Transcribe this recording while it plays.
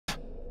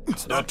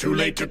It's not too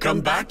late to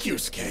come back,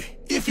 Yusuke.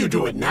 If you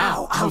do it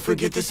now, I'll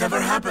forget this ever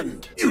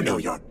happened. You know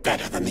you're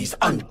better than these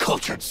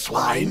uncultured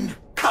swine.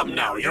 Come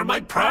now, you're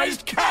my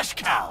prized cash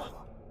cow.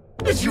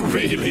 Did you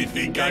really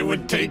think I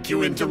would take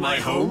you into my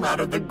home out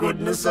of the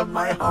goodness of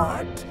my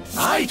heart?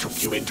 I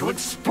took you in to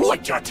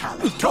exploit your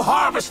talent, to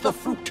harvest the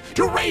fruit,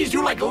 to raise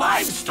you like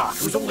livestock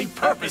whose only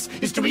purpose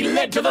is to be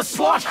led to the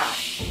slaughter.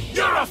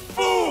 You're a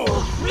fool!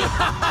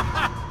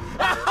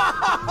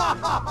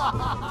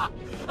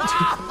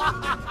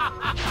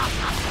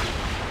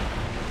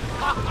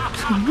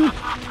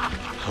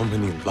 How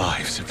many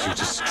lives have you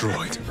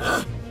destroyed?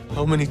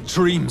 How many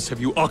dreams have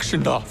you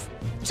auctioned off?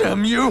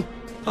 Damn you!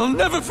 I'll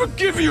never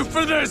forgive you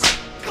for this!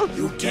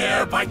 You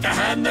dare bite the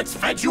hand that's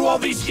fed you all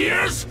these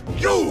years?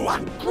 You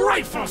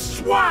ungrateful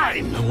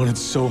swine! I wanted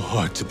so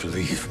hard to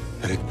believe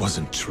that it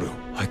wasn't true.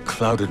 I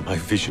clouded my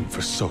vision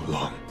for so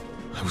long.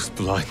 I was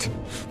blind.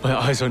 My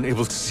eyes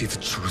unable to see the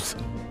truth.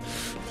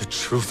 The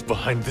truth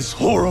behind this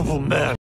horrible man.